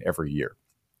mine every year.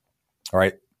 All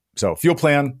right. So fuel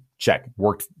plan, check.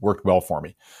 Worked well for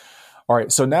me. All right.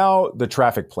 So now the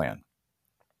traffic plan.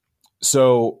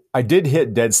 So I did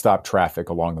hit dead stop traffic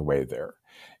along the way there.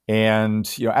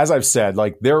 And, as I've said,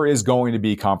 like there is going to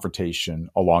be confrontation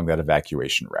along that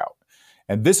evacuation route.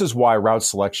 And this is why route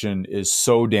selection is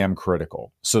so damn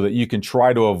critical, so that you can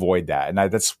try to avoid that. And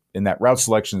that's in that route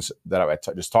selections that I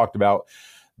just talked about.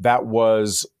 That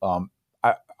was,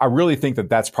 I really think that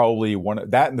that's probably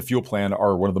that and the fuel plan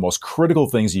are one of the most critical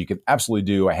things that you can absolutely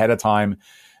do ahead of time,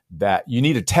 that you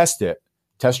need to test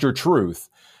your truth.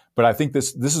 But I think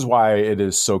this is why it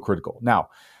is so critical. Now,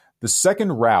 the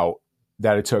second route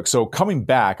that I took, so coming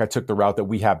back, I took the route that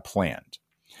we had planned.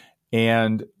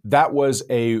 And that was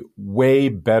a way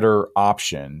better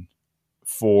option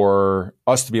for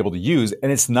us to be able to use.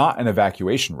 And it's not an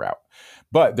evacuation route,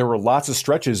 but there were lots of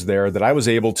stretches there that I was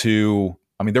able to,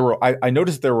 I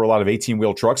noticed there were a lot of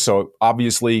 18-wheel trucks. So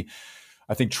obviously,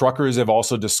 I think truckers have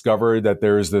also discovered that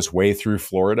there is this way through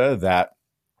Florida that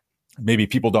maybe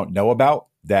people don't know about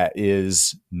that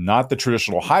is not the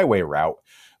traditional highway route,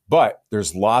 but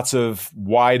there's lots of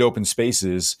wide open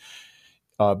spaces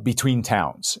between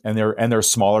towns, and they're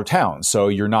smaller towns. So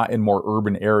you're not in more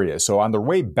urban areas. So on the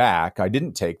way back, I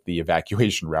didn't take the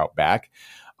evacuation route back.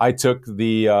 I took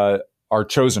our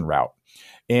chosen route,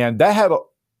 and that had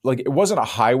it wasn't a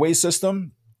highway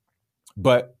system,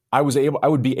 but I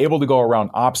would be able to go around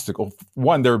obstacles.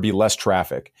 One, there would be less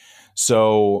traffic.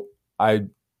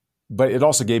 But it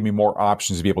also gave me more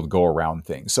options to be able to go around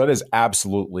things. So it is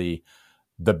absolutely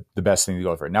the best thing to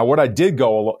go for. Now, what I did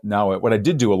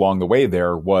do along the way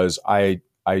there was I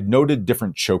noted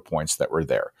different choke points that were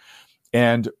there.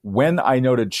 And when I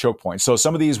noted choke points, so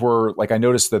some of these were I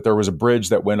noticed that there was a bridge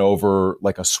that went over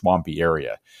a swampy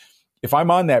area. If I'm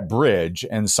on that bridge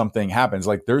and something happens,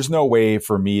 there's no way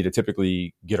for me to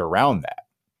typically get around that.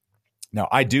 Now,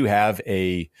 I do have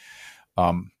a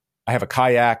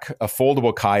kayak, a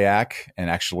foldable kayak, and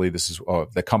actually this is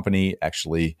the company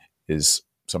actually is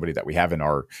somebody that we have in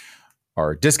our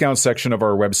discount section of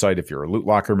our website. If you're a Loot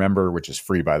Locker member, which is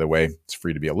free, by the way, it's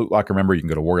free to be a Loot Locker member. You can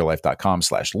go to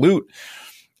warriorlife.com/loot.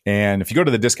 And if you go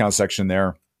to the discount section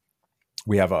there,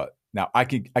 we have now I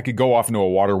could go off into a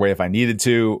waterway if I needed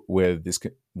to with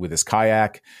this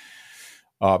kayak.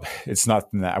 It's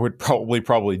nothing that I would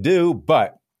probably do,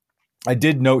 but I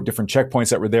did note different checkpoints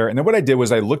that were there. And then what I did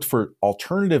was I looked for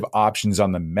alternative options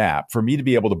on the map for me to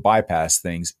be able to bypass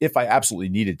things if I absolutely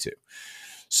needed to.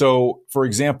 So, for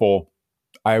example,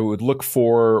 I would look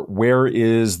for where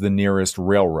is the nearest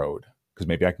railroad, because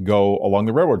maybe I can go along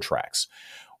the railroad tracks.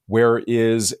 Where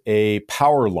is a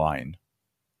power line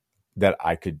that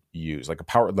I could use, like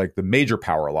the major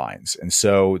power lines? And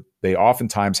so they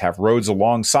oftentimes have roads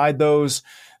alongside those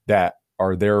that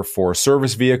are there for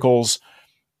service vehicles.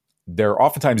 They're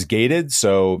oftentimes gated.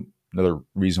 So another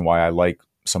reason why I like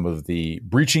some of the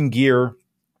breaching gear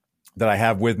that I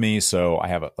have with me. So I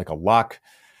have a lock.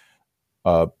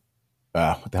 What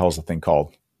the hell is the thing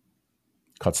called?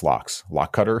 Cuts locks,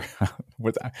 lock cutter.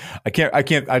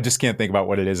 I just can't think about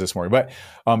what it is this morning, but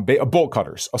bolt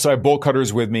cutters. So I have bolt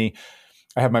cutters with me.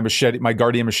 I have my machete, my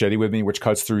Guardian machete with me, which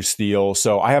cuts through steel.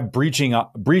 So I have breaching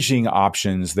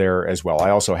options there as well. I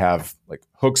also have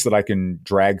hooks that I can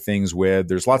drag things with.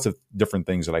 There's lots of different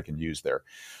things that I can use there.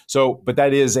 So, but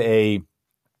that is a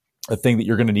thing that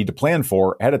you're going to need to plan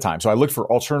for ahead of time. So I looked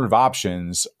for alternative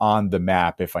options on the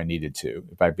map if I needed to,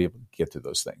 if I'd be able to get to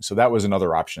those things. So that was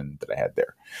another option that I had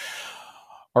there.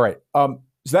 All right.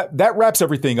 So that wraps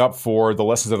everything up for the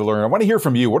lessons that I learned. I want to hear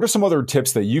from you. What are some other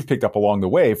tips that you've picked up along the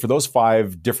way for those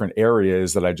 5 different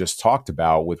areas that I just talked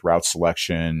about with route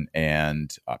selection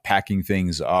and packing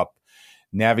things up,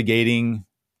 navigating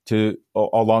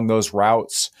along those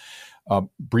routes,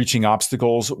 breaching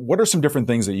obstacles? What are some different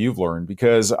things that you've learned?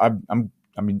 Because I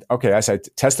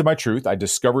tested my truth. I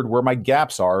discovered where my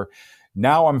gaps are.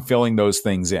 Now I'm filling those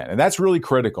things in. And that's really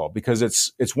critical, because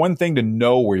it's one thing to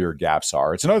know where your gaps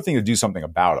are. It's another thing to do something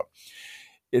about them.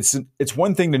 It's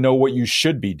one thing to know what you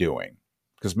should be doing,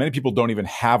 because many people don't even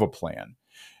have a plan,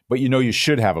 but you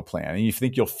should have a plan, and you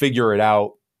think you'll figure it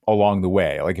out along the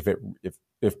way. Like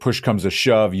if push comes to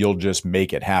shove, you'll just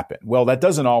make it happen. Well, that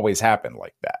doesn't always happen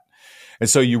like that. And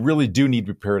so you really do need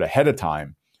to prepare it ahead of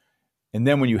time. And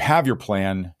then when you have your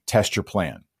plan, test your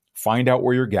plan, find out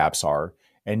where your gaps are.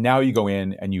 And now you go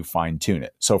in and you fine tune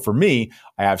it. So for me,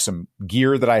 I have some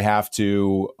gear that I have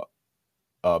to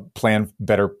plan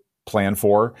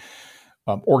for,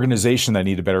 organization that I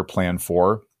need a better plan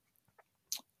for,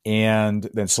 and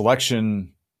then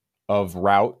selection of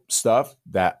route stuff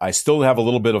that I still have a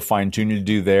little bit of fine tuning to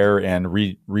do there, and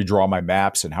redraw my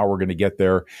maps and how we're going to get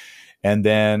there. And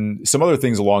then some other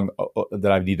things along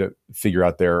that I need to figure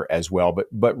out there as well.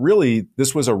 But really,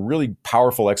 this was a really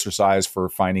powerful exercise for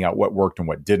finding out what worked and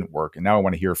what didn't work. And now I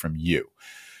want to hear from you.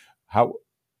 How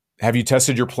have you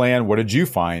tested your plan? What did you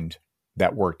find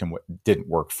that worked and what didn't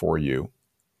work for you?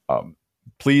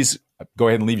 Please go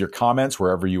ahead and leave your comments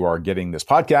wherever you are getting this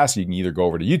podcast. You can either go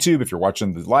over to YouTube if you're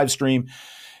watching the live stream.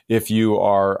 If you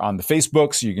are on the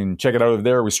Facebooks, you can check it out over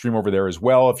there. We stream over there as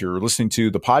well. If you're listening to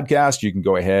the podcast, you can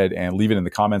go ahead and leave it in the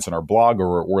comments on our blog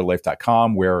or at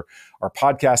warriorlife.com, where our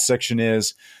podcast section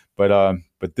is. But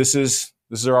this is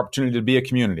our opportunity to be a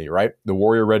community, right? The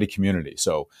Warrior Ready community.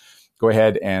 So go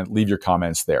ahead and leave your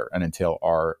comments there. And until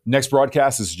our next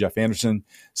broadcast, this is Jeff Anderson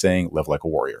saying, live like a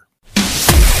warrior.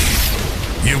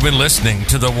 You've been listening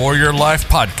to the Warrior Life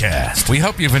Podcast. We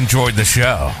hope you've enjoyed the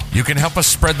show. You can help us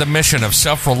spread the mission of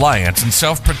self-reliance and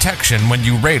self-protection when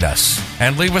you rate us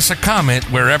and leave us a comment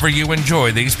wherever you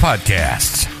enjoy these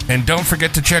podcasts. And don't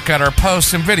forget to check out our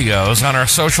posts and videos on our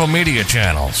social media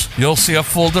channels. You'll see a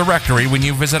full directory when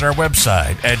you visit our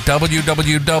website at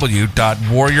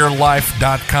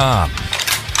www.warriorlife.com.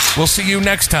 We'll see you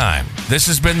next time. This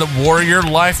has been the Warrior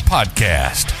Life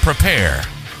Podcast. Prepare,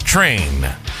 train,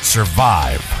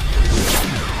 survive.